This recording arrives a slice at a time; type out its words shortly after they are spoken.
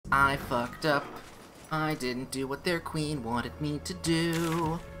I fucked up. I didn't do what their queen wanted me to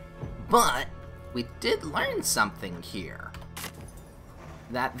do. But we did learn something here.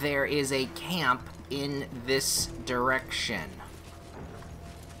 That there is a camp in this direction.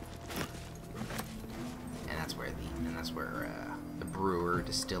 And that's where the brewer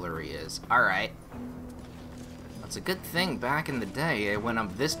distillery is. Alright. That's a good thing back in the day I went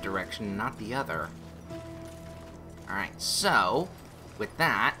up this direction, not the other. Alright, so, with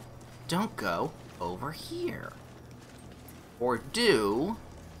that, don't go over here. Or do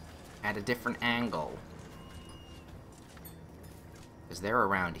at a different angle. Because they're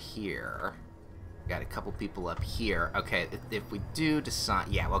around here. We got a couple people up here. Okay, if we do decide...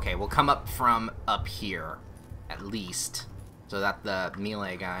 Yeah, okay, we'll come up from up here, at least. So that the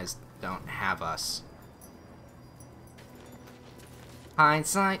melee guys don't have us.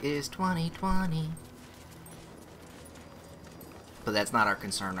 Hindsight is 20/20. But that's not our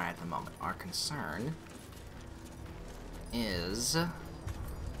concern right at the moment. Our concern is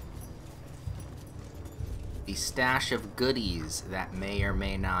the stash of goodies that may or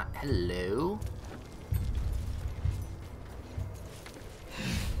may not... Hello?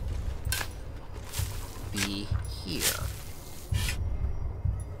 Be here.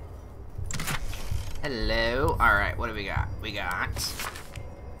 Hello? Alright, what do we got? We got...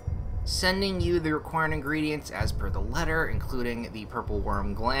 Sending you the required ingredients as per the letter, including the purple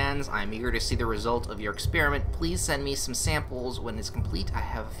worm glands. I'm eager to see the result of your experiment. Please send me some samples when it's complete. I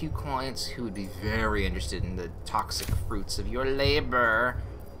have a few clients who would be very interested in the toxic fruits of your labor.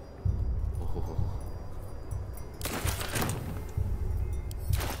 Oh.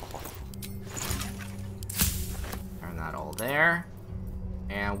 Turn that all there.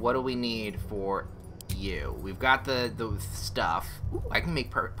 And what do we need for... you? We've got the stuff. Ooh, I can make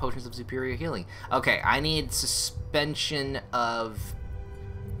potions of superior healing. Okay, I need suspension of...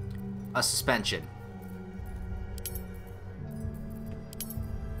 a suspension.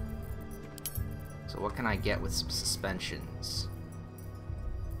 So what can I get with some suspensions?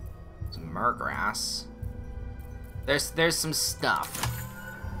 Some murgrass. There's some stuff.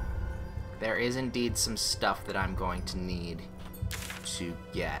 There is indeed some stuff that I'm going to need to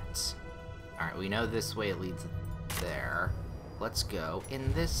get. Alright, we know this way leads there. Let's go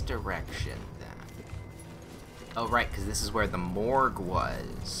in this direction, then. Oh, right, because this is where the morgue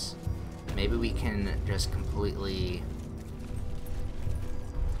was. Maybe we can just completely...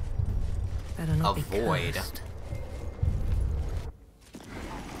 avoid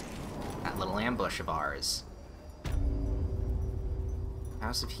that little ambush of ours.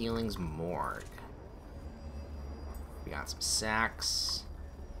 House of Healing's morgue. We got some sacks.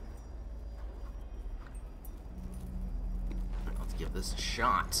 Give this a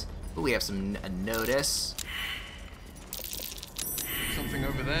shot. Ooh, we have some notice. Something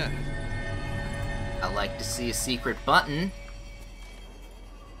over there. I like to see a secret button.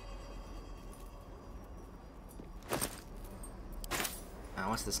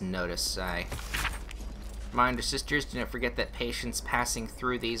 What's this notice say? Reminder, sisters, do not forget that patients passing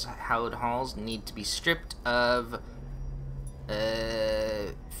through these hallowed halls need to be stripped of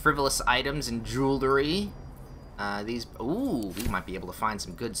frivolous items and jewelry. Ooh, we might be able to find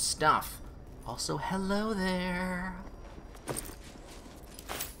some good stuff. Also, hello there.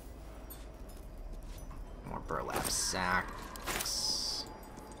 More burlap sacks.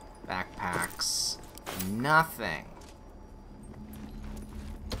 Backpacks. Nothing.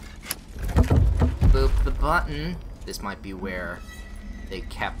 Boop the button. This might be where they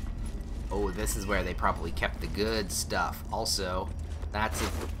kept... Oh, this is where they probably kept the good stuff. Also, that's a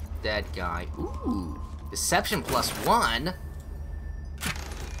dead guy. Ooh. Deception +1?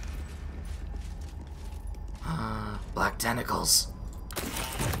 Black tentacles.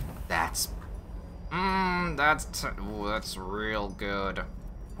 That's real good.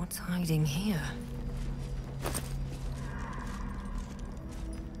 What's hiding here?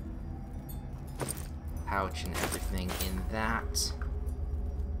 Pouch and everything in that.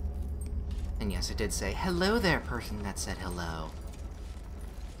 And yes, I did say hello there, person that said hello.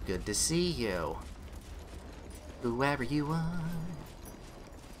 Good to see you. Whoever you are.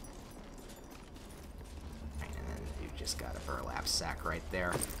 Right, and then you just got a burlap sack right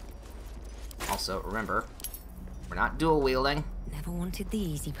there. Also, remember, we're not dual wielding. Never wanted the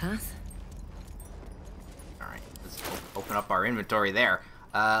easy path. Alright, let's open up our inventory there.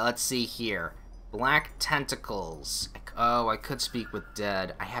 Let's see here. Black tentacles. Oh, I could speak with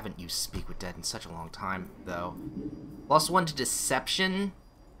dead. I haven't used speak with dead in such a long time, though. +1 to deception.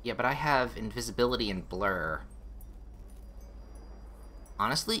 Yeah, but I have invisibility and blur.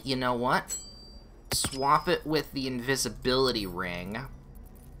 Honestly, you know what? Swap it with the invisibility ring.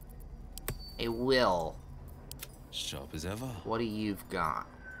 Hey, Will. Sharp as ever. What do you've got?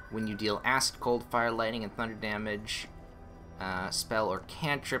 When you deal acid, cold, fire, lightning, and thunder damage, spell or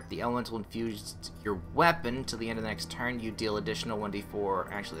cantrip, the elemental infused your weapon till the end of the next turn. You deal additional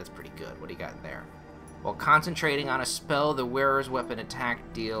 1d4. Actually, that's pretty good. What do you got there? While concentrating on a spell, the wearer's weapon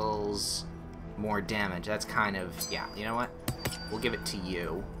attack deals more damage. That's kind of... yeah, you know what? We'll give it to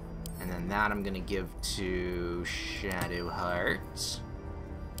you. And then that I'm going to give to Shadowheart.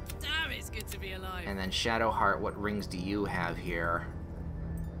 Damn, it's good to be alive. And then Shadowheart, what rings do you have here?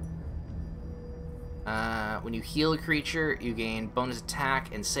 When you heal a creature, you gain bonus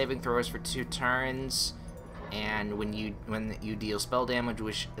attack and saving throws for 2 turns. And when you deal spell damage,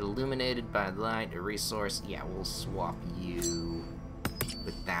 which illuminated by light, a resource, yeah, we'll swap you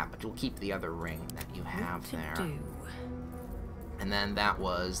with that, but you'll keep the other ring that you have there. And then that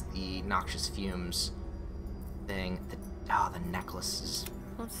was the noxious fumes thing. The necklace is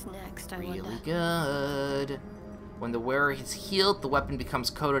What's next, I really wonder? good. When the wearer is healed, the weapon becomes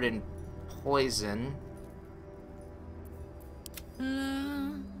coated in poison.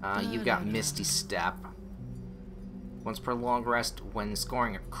 You've got Misty Step. Once per long rest, when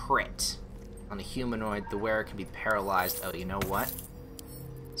scoring a crit on a humanoid, the wearer can be paralyzed. Oh, you know what?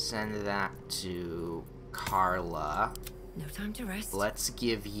 Send that to Carla. No time to rest. Let's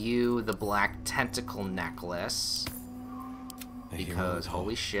give you the black tentacle necklace. Because,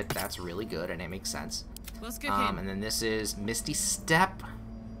 holy shit, that's really good, and it makes sense. What's cooking? And then this is Misty Step.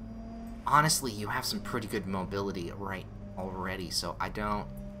 Honestly, you have some pretty good mobility right already, so I don't...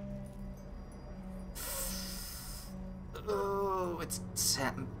 Oh, it's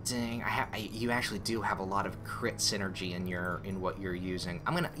tempting. You actually do have a lot of crit synergy in what you're using.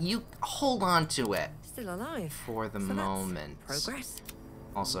 You hold on to it. Still alive. For the So moment. That's progress.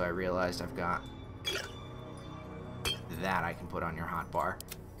 Also, I realized I've got that I can put on your hotbar.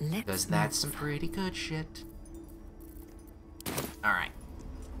 Because that's some pretty good shit. Alright.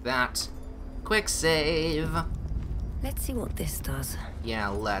 That. Quick save. Let's see what this does. Yeah,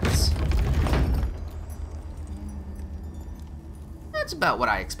 let's. That's about what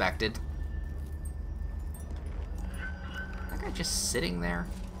I expected. That guy just sitting there.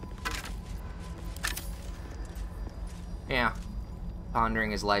 Yeah. Pondering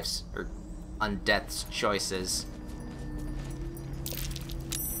his life's, or undeath's choices.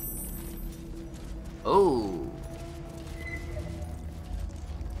 Oh.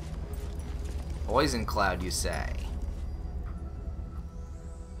 Poison cloud, you say?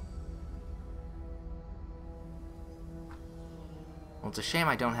 Well, it's a shame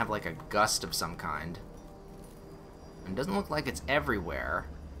I don't have, like, a gust of some kind. It doesn't look like it's everywhere.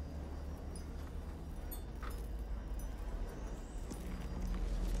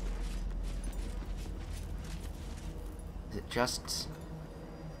 Is it just...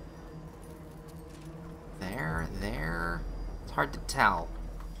 there? It's hard to tell.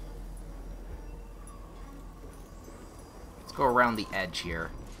 Let's go around the edge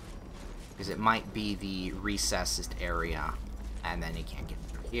here. Because it might be the recessed area. And then you can't get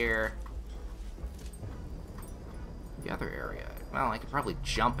through here. The other area. Well, I could probably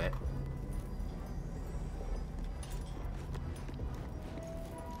jump it.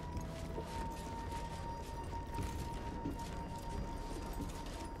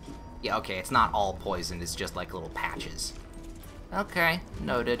 Yeah, okay, it's not all poison, it's just like little patches. Okay,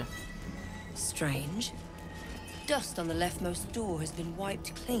 noted. Strange. Dust on the leftmost door has been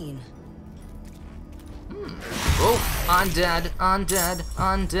wiped clean. Oh, undead, undead,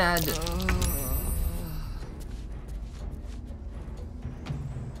 undead.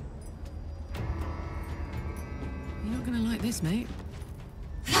 You're not gonna like this, mate.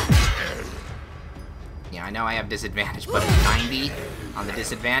 Yeah, I know I have disadvantage, but 90 on the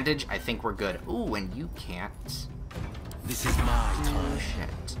disadvantage, I think we're good. Ooh, and you can't. This is my Oh, time.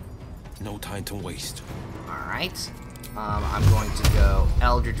 shit. No time to waste. Alright. I'm going to go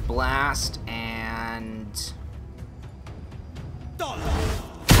Eldritch Blast, and...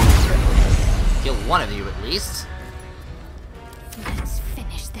 kill one of you, at least. Let's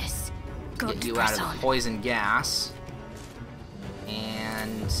finish this. Get you out of the poison gas.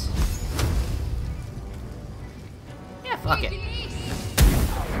 And... yeah, fuck it.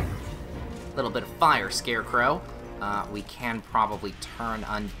 Little bit of fire, Scarecrow. We can probably turn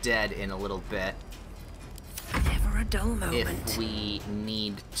undead in a little bit. Never a dull moment. If we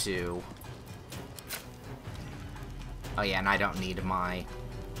need to. Oh yeah, and I don't need my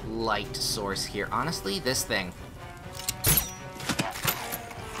light source here. Honestly, this thing.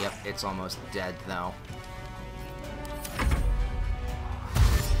 Yep, it's almost dead though.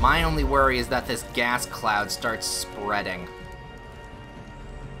 My only worry is that this gas cloud starts spreading.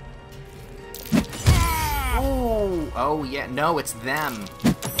 oh yeah, no, it's them.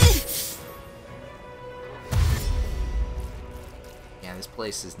 Yeah, this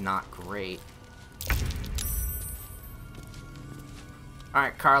place is not great.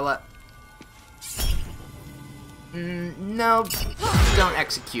 Alright, Carla. No, don't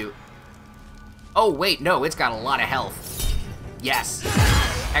execute. Oh, wait, no, it's got a lot of health. Yes.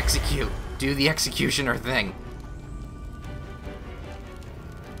 Execute. Do the executioner thing.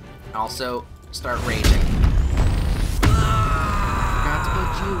 Also, start raging. Got to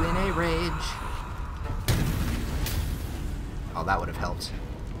put you in a rage. Oh, that would have helped.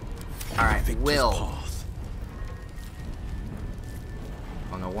 Alright, Will.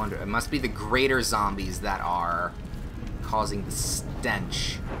 Oh, no wonder. It must be the greater zombies that are causing the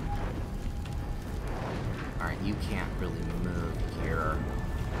stench. Alright, you can't really move here.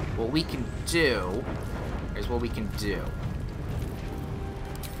 What we can do... Here's what we can do.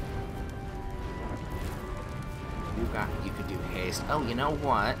 You could do haste. Oh, you know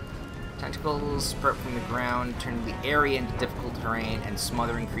what? Tentacles sprout from the ground, turning the area into difficult terrain and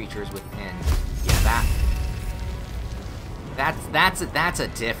smothering creatures within. Yeah, that's a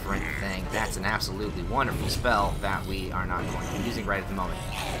different thing. That's an absolutely wonderful spell that we are not going to be using right at the moment.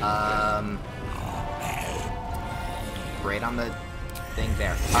 Right on the thing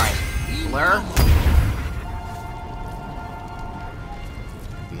there. Alright, Blur.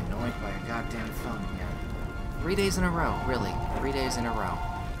 Be annoyed by a goddamn phone again. 3 days in a row, really. 3 days in a row.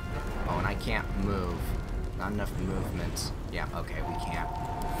 Oh, and I can't move. Not enough movement. Yeah, okay, we can't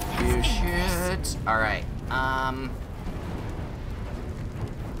do shit. Alright,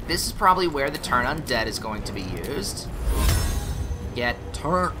 this is probably where the turn undead is going to be used. Get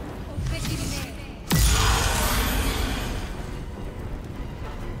turn.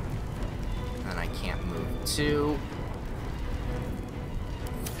 And I can't move too.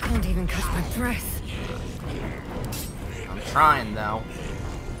 Can't even catch my breath. I'm trying though.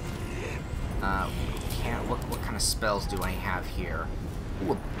 Can't. What kind of spells do I have here?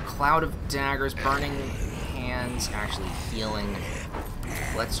 Ooh, a cloud of daggers, burning hands, actually healing.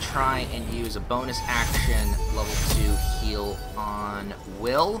 Let's try and use a bonus action, level 2 heal on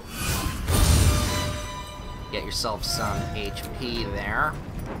Will. Get yourself some HP there.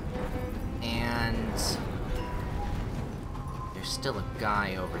 And there's still a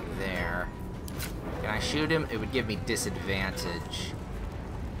guy over there. Can I shoot him? It would give me disadvantage,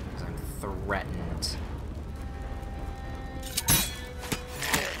 because I'm threatened.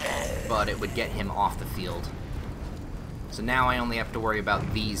 But it would get him off the field. So now I only have to worry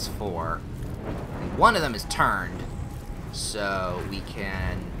about these 4. And one of them is turned, so we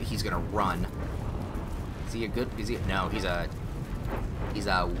can... He's gonna run. Is he a good... Is he... No, he's a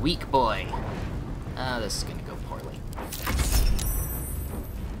weak boy. This is gonna go poorly.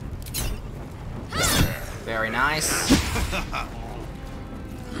 Very nice.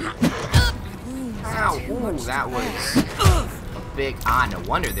 Ow, ooh, that was a big... Ah, no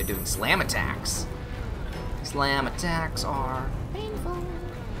wonder they're doing slam attacks. Slam attacks are painful.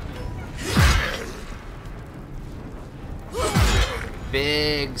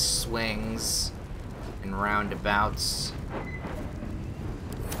 Big swings and roundabouts.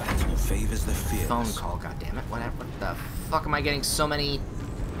 Battle favors the fearless. Phone call, goddammit. What the fuck am I getting so many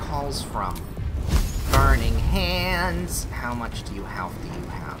calls from? Burning hands. How much health do you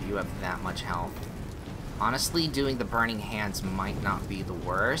have? You have that much health. Honestly, doing the burning hands might not be the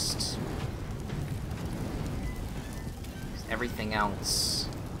worst. Everything else...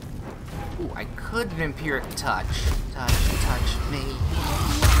 Ooh, I could vampiric touch. Touch me.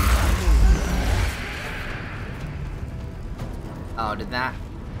 Oh, did that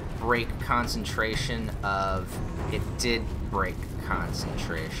break concentration of... It did break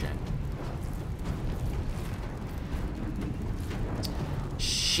concentration.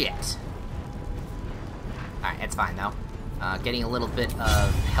 Shit. Alright, it's fine though. Getting a little bit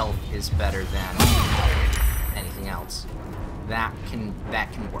of health is better than anything else. That can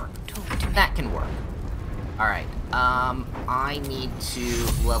work. That can work. Alright, I need to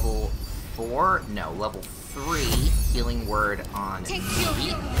level 4, no, level 3 healing word on me.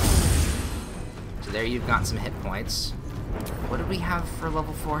 So there you've got some hit points. What do we have for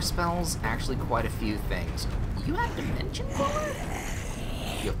level 4 spells? Actually quite a few things. You have Dimension Guard?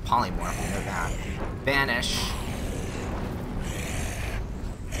 You have Polymorph, I know that. Banish.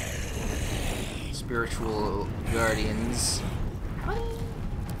 Spiritual Guardians.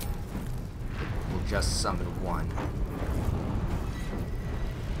 We'll just summon 1.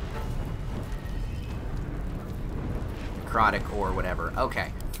 Necrotic or whatever.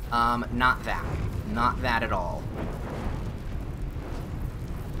 Okay. Not that. Not that at all.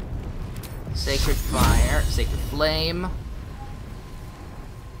 Sacred Fire, Sacred Flame.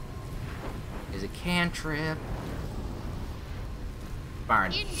 Is a cantrip.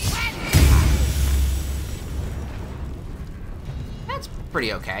 Barn. That's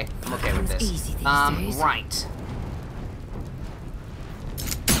pretty okay. I'm okay with this. Easy these days. Right.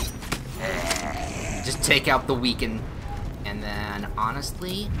 Just take out the weaken. And then,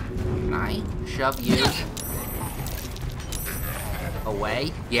 honestly, can I shove you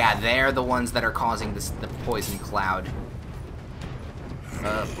away? Yeah, they're the ones that are causing this, the poison cloud.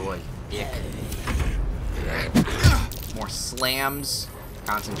 Oh boy. Ick. More slams.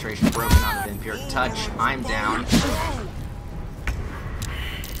 Concentration broken on the Vampiric Touch. I'm down.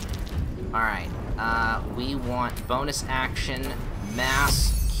 Alright. We want bonus action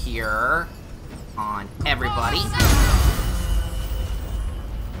mass cure on everybody.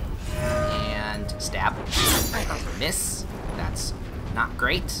 And stab. Miss. That's not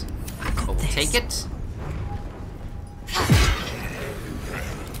great. But we'll take it.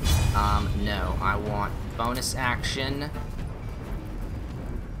 No. I want bonus action.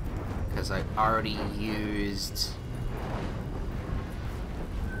 Because I already used...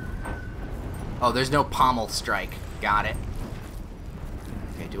 Oh, there's no pommel strike. Got it.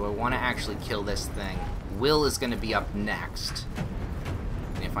 Okay, do I want to actually kill this thing? Will is going to be up next.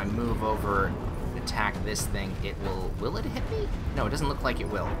 And if I move over and attack this thing, it will... Will it hit me? No, it doesn't look like it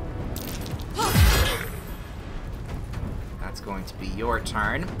will. That's going to be your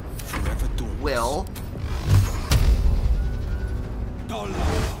turn. Will.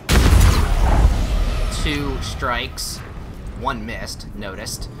 Two strikes. One missed,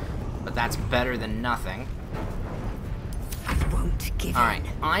 noticed. But that's better than nothing. I won't give in. Alright,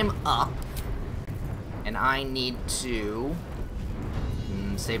 I'm up. And I need to...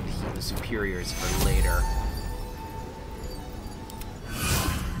 save the superiors for later.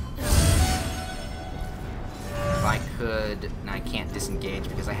 If I could... No, I can't disengage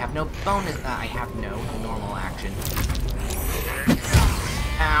because I have no bonus... I have no normal action.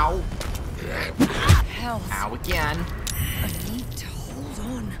 Ow! Health. Ow again. I need to hold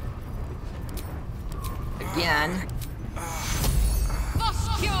on. Again.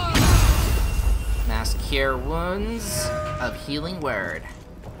 Mass cure wounds of healing word.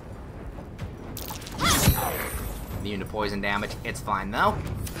 Immune to poison damage. It's fine though.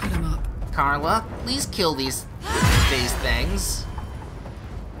 Put him up. Carla, please kill these things.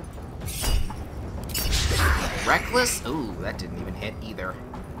 Reckless? Ooh, that didn't even hit either.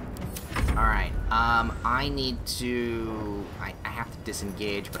 Alright, I need to... I have to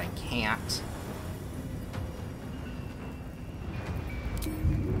disengage, but I can't.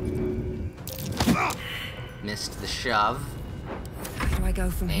 Missed the shove. Where do I go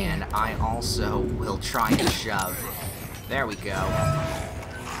from here? And I also will try and shove. There we go.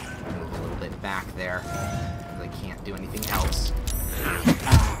 Move a little bit back there, because I can't do anything else.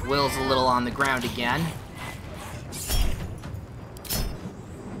 Will's a little on the ground again.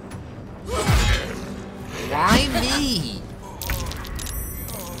 Why me?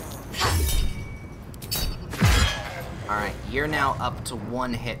 Alright, you're now up to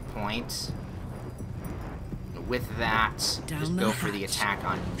 1 hit point. With that, just go for the attack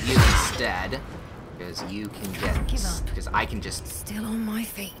on you instead. Because you can get... Give up. Because I can just... Still on my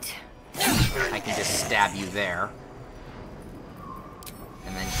feet. I can just stab you there.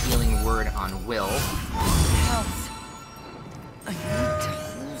 And then healing word on Will. Health. I need to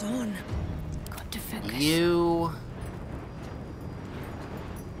hold on. Got to focus. You...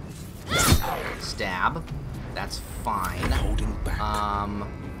 Stab. That's fine. Holding back.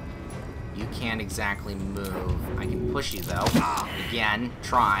 You can't exactly move. I can push you though. Again,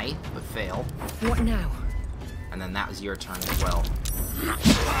 try, but fail. What now? And then that was your turn as well.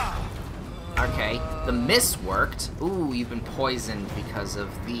 Okay, the miss worked. Ooh, you've been poisoned because of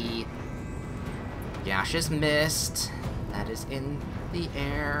the gaseous mist that is in the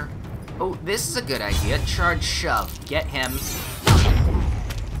air. Oh, this is a good idea. Charge shove. Get him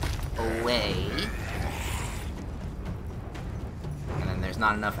away. And then there's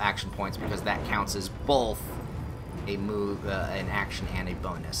not enough action points because that counts as both a move, an action, and a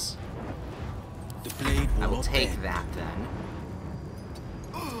bonus. The blade I will not take bend. that then.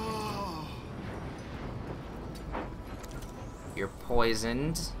 You're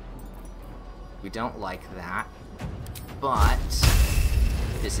poisoned. We don't like that. But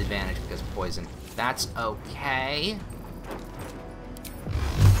disadvantage because of poison. That's okay.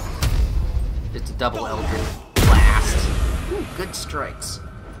 It's a double Eldritch Blast. Ooh, good strikes.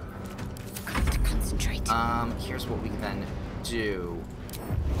 Got to concentrate. Here's what we then do.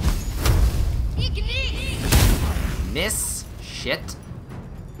 Miss. Shit.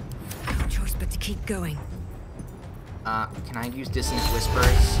 No choice keep going. Can I use Dissonant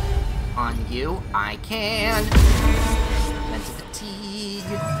Whispers on you? I can! Mental fatigue.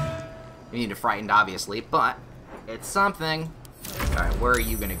 You need to Frightened, obviously, but it's something. Alright, where are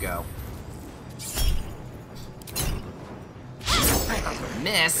you gonna go?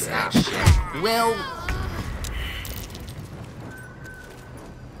 Miss! Ah, shit. Will!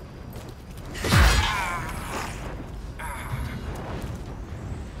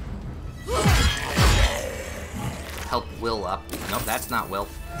 Help Will up. Nope, that's not Will.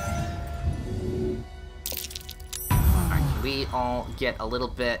 Alright, can we all get a little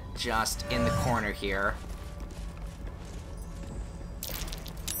bit just in the corner here?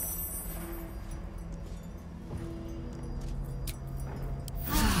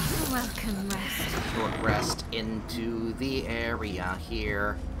 Welcome, rest. Short rest into the area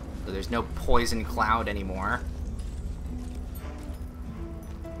here. So there's no poison cloud anymore.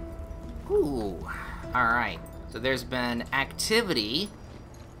 Ooh. Alright. So there's been activity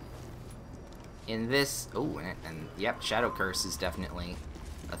in this... Oh, and yep, Shadow Curse is definitely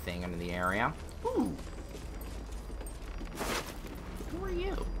a thing under the area. Ooh. Who are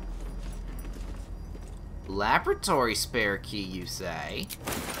you? Laboratory spare key, you say?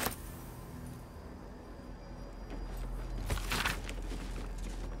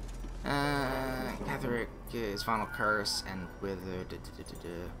 Catherick is Final Curse and Wither.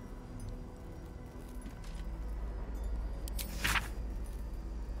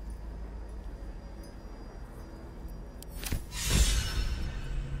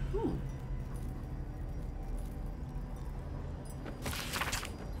 Ooh.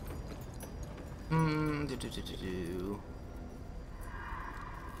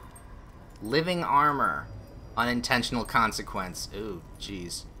 Living armor. Unintentional consequence. Ooh,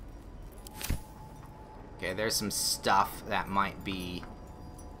 jeez. Okay, there's some stuff that might be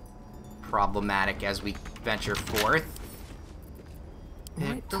problematic as we venture forth.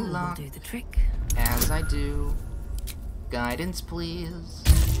 White the pool will lock. do the trick. As I do. Guidance, please.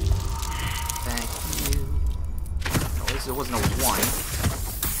 Thank you. At least it wasn't a 1.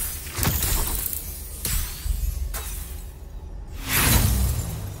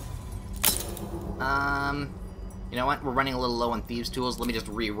 You know what? We're running a little low on Thieves' Tools. Let me just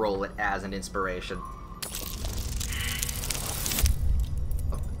re-roll it as an inspiration.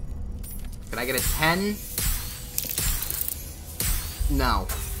 Can I get a 10? No.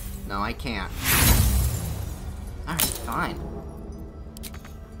 No, I can't. Alright, fine.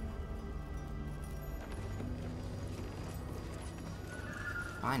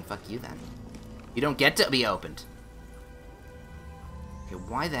 Fine, fuck you then. You don't get to be opened. Okay,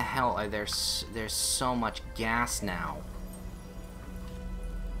 why the hell are there's so much gas now?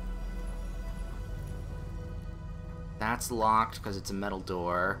 That's locked because it's a metal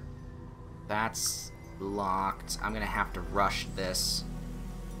door. That's locked. I'm gonna have to rush this.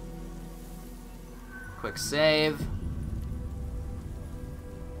 Quick save.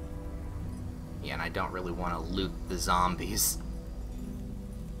 Yeah, and I don't really want to loot the zombies.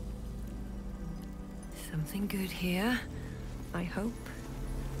 Something good here, I hope.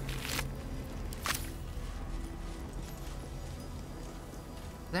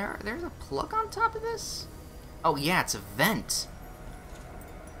 There's a plug on top of this? Oh yeah, it's a vent.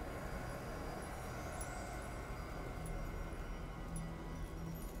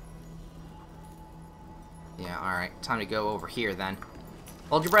 Yeah, alright. Time to go over here then.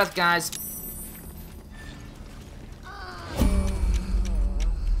 Hold your breath, guys.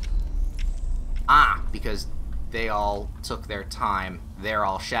 Ah, because they all took their time. They're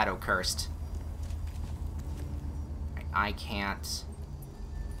all shadow cursed. I can't.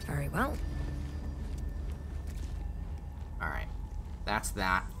 Very well. Alright. That's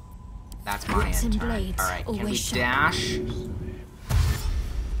that. That's my Wits end and turn. blades, Alright, can we always sharp. dash?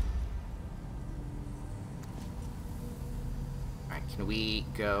 Alright, can we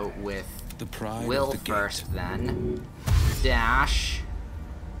go with The pride Will of the gate. first then? Dash.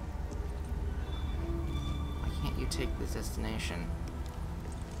 Why can't you take this destination?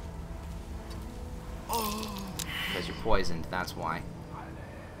 Because you're poisoned, that's why.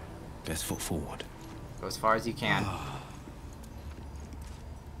 Best foot forward. Go as far as you can.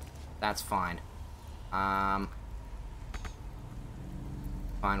 That's fine. Fine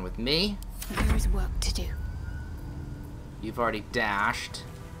with me. There is work to do. You've already dashed.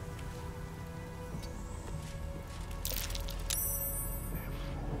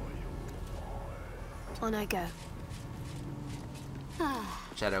 On I go.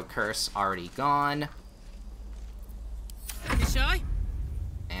 Shadow Curse already gone. You shy?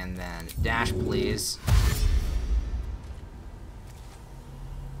 And then dash, please.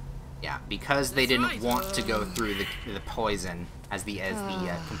 Yeah, because they didn't want to go through the poison, as the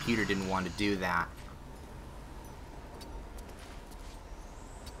computer didn't want to do that.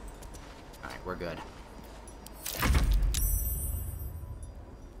 Alright, we're good.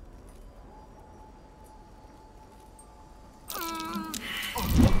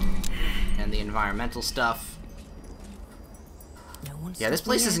 And the environmental stuff. No one's Yeah, this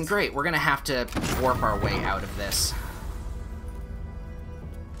place isn't great. We're gonna have to warp our way out of this.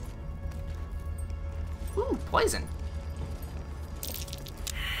 Ooh, poison.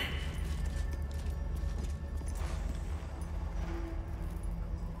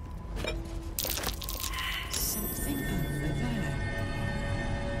 Something over there.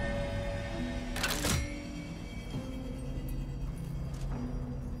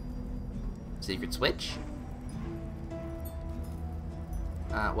 Secret switch.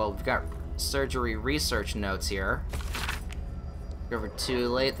 Well, we've got surgery research notes here. Over too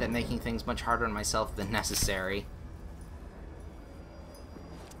late, that making things much harder on myself than necessary.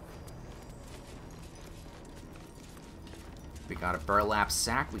 We got a burlap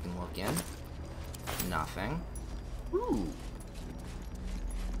sack we can look in. Nothing. Ooh.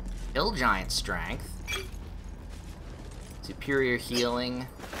 Ill giant strength. Superior healing.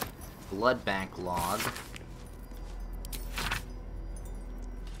 Blood bank log.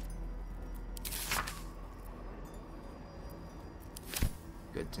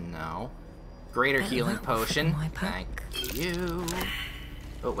 Good to know. Greater healing potion. Thank you.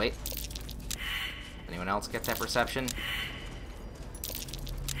 Oh, wait. Anyone else get that perception?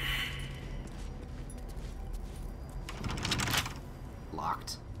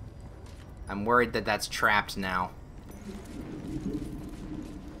 Locked. I'm worried that that's trapped now.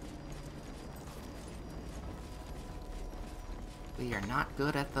 We are not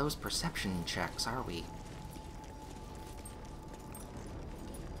good at those perception checks, are we?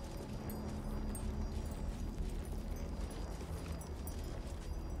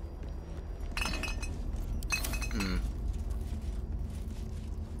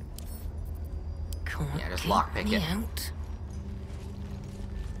 Yeah, just lockpick it.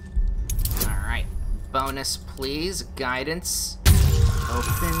 Alright. Bonus, please. Guidance.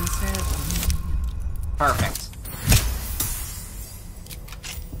 Open sesame. Perfect.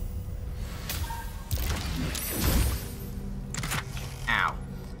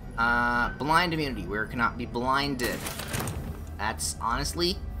 Ow. Blind immunity. Where cannot be blinded. That's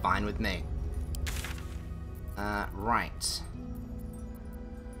honestly fine with me. Right.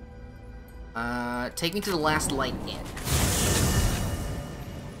 Take me to the last light in.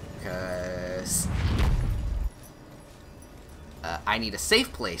 Because I need a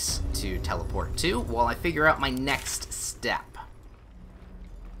safe place to teleport to while I figure out my next step.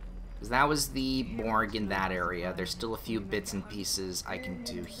 Because that was the morgue in that area. There's still a few bits and pieces I can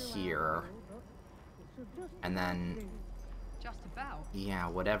do here. And then, yeah,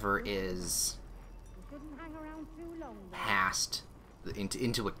 whatever is past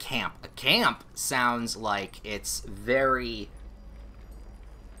into a camp. A camp sounds like it's very,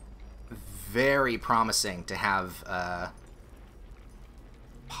 very promising to have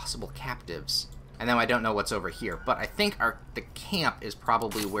possible captives. And then I don't know what's over here, but I think the camp is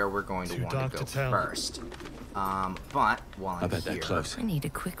probably where we're going to want to go first. But while I'm bet they're here, close. I need a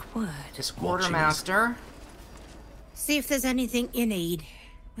quick word. this quartermaster. See if there's anything you need.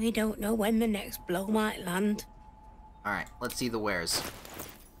 We don't know when the next blow might land. Alright, let's see the wares.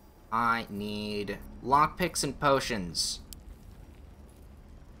 I need lockpicks and potions.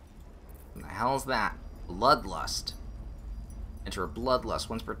 What the hell's that? Bloodlust. Enter a bloodlust.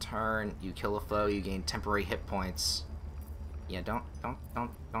 Once per turn, you kill a foe, you gain temporary hit points. Yeah, don't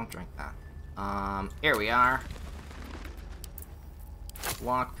drink that. Here we are.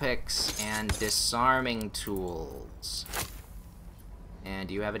 Lockpicks and disarming tools. And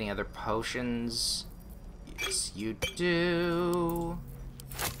do you have any other potions? Yes, you do.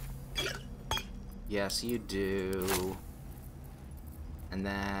 Yes, you do. And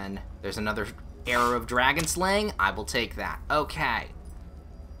then there's another arrow of dragon slaying. I will take that. Okay.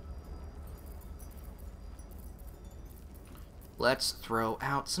 Let's throw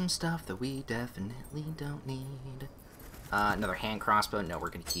out some stuff that we definitely don't need. Another hand crossbow. No, we're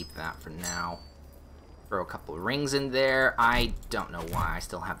gonna keep that for now. Throw a couple of rings in there. I don't know why I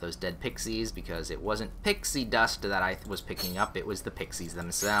still have those dead pixies, because it wasn't pixie dust that I was picking up, it was the pixies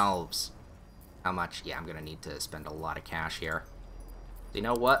themselves. How much? Yeah, I'm gonna need to spend a lot of cash here. So you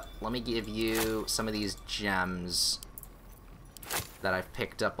know what? Let me give you some of these gems that I've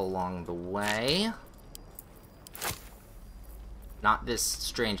picked up along the way. Not this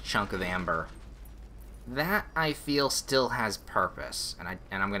strange chunk of amber. That, I feel, still has purpose. And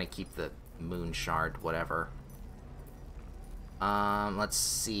I'm gonna keep the moon shard, whatever. Let's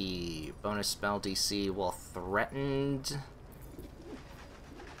see. Bonus spell DC while threatened.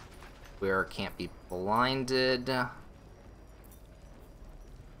 Wearer can't be blinded.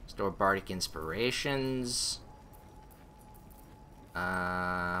 Store bardic inspirations.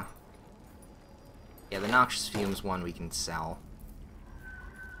 Yeah, the noxious fumes one we can sell.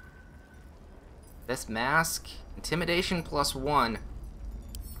 This mask, intimidation +1.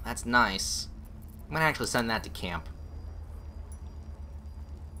 That's nice. I'm gonna actually send that to camp.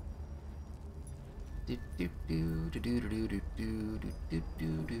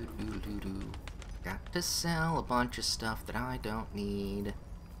 Got to sell a bunch of stuff that I don't need.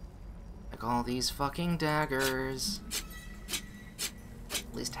 Like all these fucking daggers.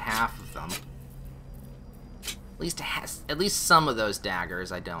 At least half of them. At least some of those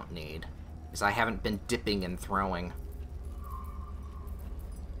daggers I don't need. Because I haven't been dipping and throwing.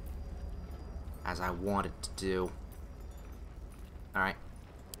 As I wanted to do. Alright.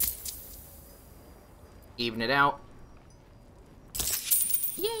 Even it out.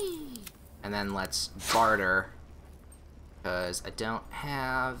 Yay! And then let's barter. Because I don't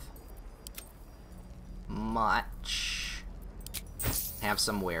have much. I have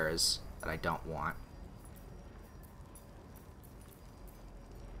some wares that I don't want.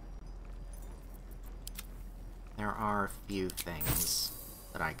 There are a few things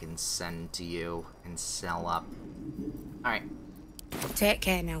that I can send to you and sell up. Alright. Take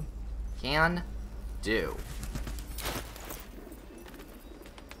care now. Can do.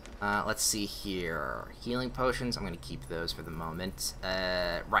 Let's see here. Healing potions, I'm going to keep those for the moment.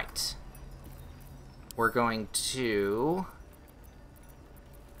 Right. We're going to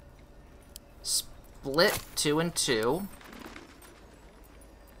split 2 and 2.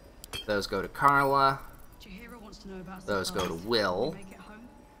 Those go to Carla. Those go to Will.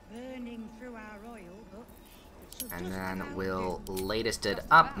 And then we'll latest it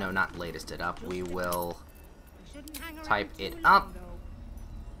up. No, not latest it up. We will type it up.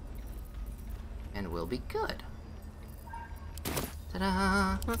 And we'll be good.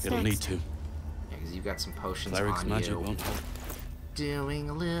 Ta-da! What's It'll next? need to. Yeah, because you've got some potions Cleric's on magic you. won't help. Doing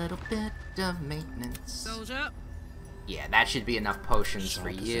a little bit of maintenance. Soldier. Yeah, that should be enough potions for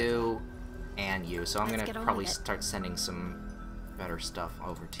Sharp as you and you. So I'm Let's gonna get on probably with it. start sending some better stuff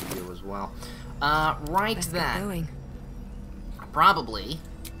over to you as well. Right Let's get then. going. Probably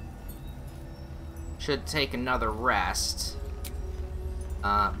should take another rest.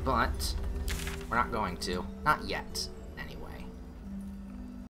 But we're not going to. Not yet.